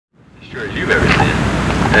sure as you've ever seen.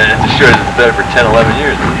 And it's as sure as it's better for 10, 11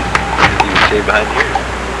 years at least. You would shave behind the ears.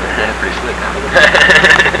 Pretty slick, huh?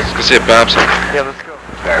 Let's go see if Bob's here. Yeah, let's go.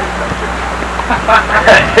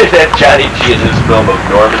 That Johnny G in his film of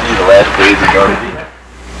Normandy, The Last Days of Normandy.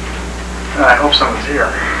 I hope someone's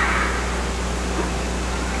here.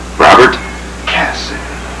 Robert? Yes.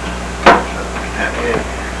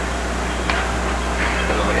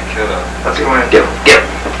 Let's go in. Get him.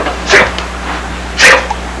 Sick him.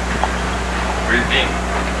 Where you being?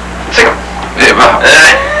 Sick him. Hey, Bob.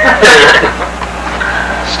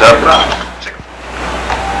 Stop it. Sick him.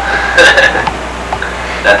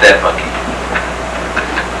 Not that funky.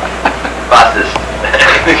 Bosses.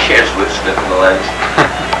 The cat's listening to the lens.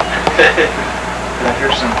 I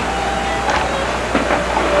hear some.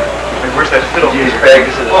 Wait, where's that fiddle? PJ's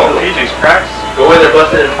practicing. Oh, PJ's practicing. Go in there,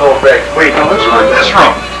 bust it in full practice. Wait, no, this room. This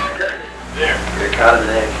room. There. You're caught in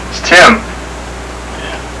the neck. It's Tim.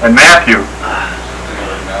 Yeah. And Matthew.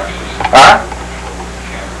 Huh?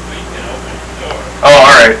 Oh,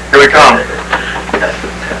 all right. Here we come.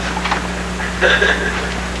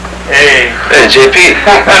 Hey. Hey, JP.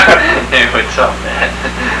 Hey, what's up, man?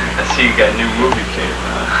 I see you got a new movie came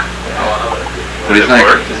out. What do you think?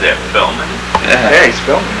 Is that filming? Yeah. Yeah, he's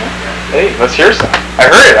filming. Hey, let's hear some. I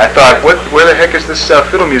heard it. I thought, where the heck is this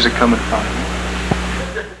fiddle music coming from?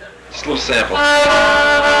 Just a little sample.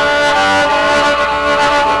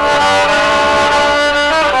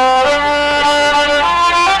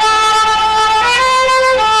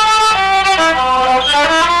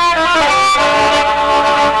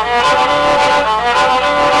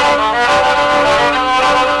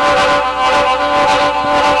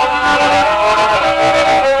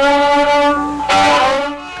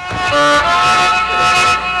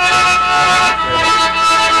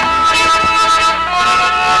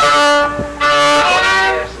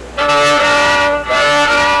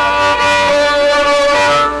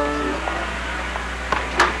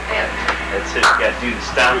 That's it. You gotta do the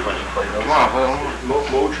stomp when you play those. Come on, hold on.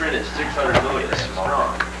 Motrin is 600 milligrams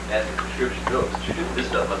strong. That's the prescription dose. This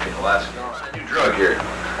stuff must be Alaska. New drug here.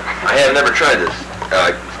 I have never tried this.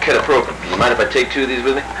 Ibuprofen. Do you mind if I take 2 of these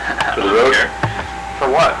with me? For the road? For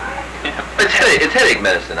what? It's headache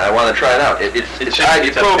medicine. I want to try it out. It's It's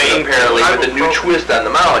ibuprofen a apparently with a new twist on the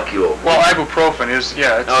molecule. Well, ibuprofen is, it's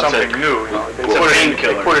No, it's something new. They it's a put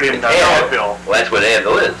painkiller. They put it in the Advil. pill. Well, that's what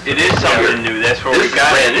Advil is. It is something new. That's where This we is got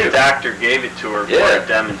brand it. new. The doctor gave it to her for Yeah. a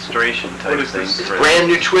demonstration type What is thing. this? It's for brand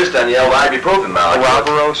new twist on the old ibuprofen molecule.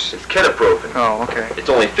 Ouroboros? It's ketoprofen. Oh, okay. It's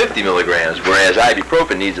only 50 milligrams, whereas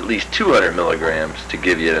ibuprofen needs at least 200 milligrams to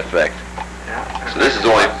give you an effect. Yeah. So this is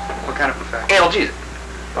only What kind of effect? analgesic.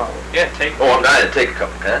 Oh, Yeah, take Oh, I'm dying to take a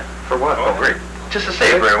couple, huh? for what? Oh, great. Just to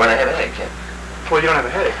save for when I have a headache, yeah. Well, you don't have a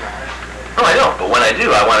headache now. No, I don't, but when I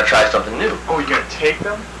do, I want to try something new. Oh, you're gonna take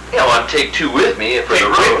them? Yeah, well, I'll take 2 with me for Take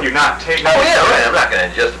the road. with you, not take them. Oh, yeah, right. I'm not going to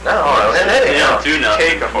ingest them. No, I don't have a headache. They No. don't do nothing.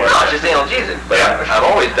 Take 'em. for No, it. it's just analgesic. But I'm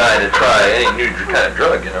always dying to try any new kind of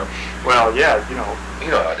drug, you know. Well, yeah, you know.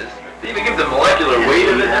 You know how it is. They even give the molecular weight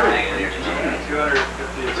of it and everything in here.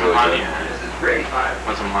 Put some honey on it. This is great.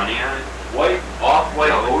 Put some honey on it. White,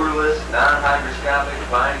 off-white, odorless, non-hygroscopic,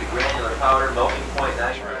 fine to granular powder, melting point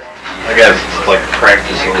 9%. I gotta like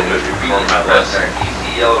practice a little bit before my lesson.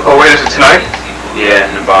 Oh, wait, is it tonight? Yeah,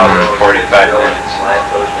 in about 45 minutes.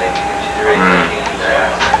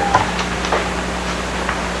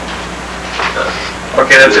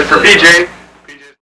 Okay, that's it for PJ.